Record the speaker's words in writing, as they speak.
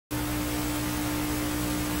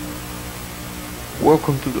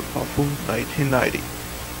Welcome to the Puffle 1990.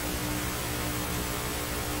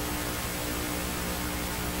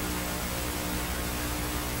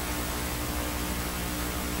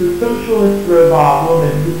 The socialist robot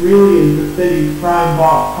woman who really is the city's prime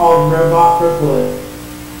boss called Robot Puffle,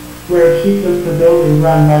 where she took the building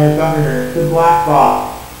run by a governor, the Black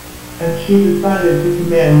Boss, and she decided to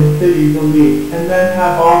command the city's elite and then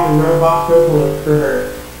have all the robot Puffles for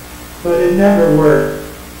her. But it never worked.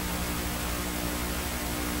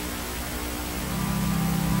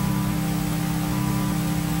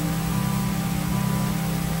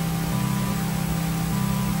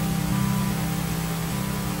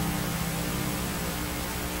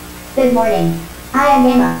 Good morning. I am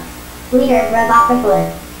Emma, leader of Robot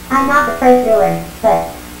Puffle. I'm not the first ruler, but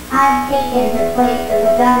I've taken the place of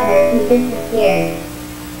the governor who disappeared.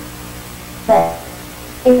 But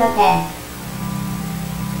it's okay.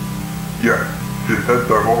 Yes, she said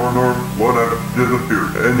the governor wouldn't disappear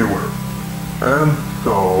anywhere. And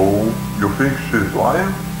so, you think she's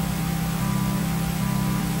lying?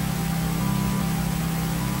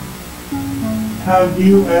 Have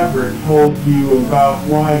you ever told you about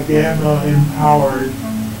why Gamma empowered?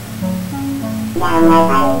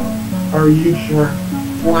 Are you sure?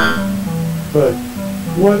 But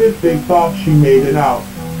what if they thought she made it out?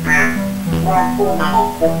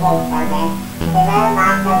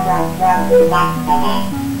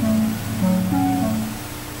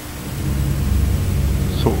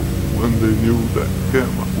 So, when they knew that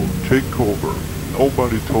Gamma would take over,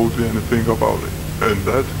 nobody told you anything about it. And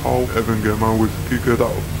that's how Evan Gamma was kicked out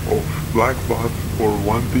of Black Bots for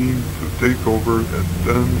wanting to take over and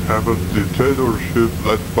then have a dictatorship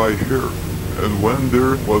led by her. And when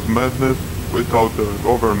there was madness without the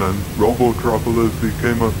government, Robotropolis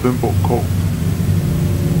became a simple cult.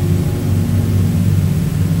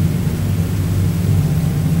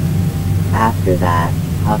 After that,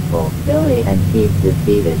 Puffle, Billy and Pete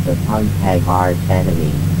defeated the Punkeg arch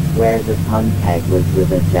enemy, where the Punkeg was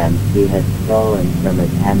with a gem he had stolen from a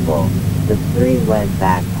temple. The three went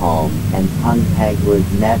back home, and Punkeg was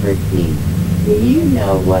never seen. Do you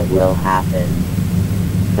know what will happen?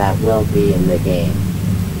 That will be in the game.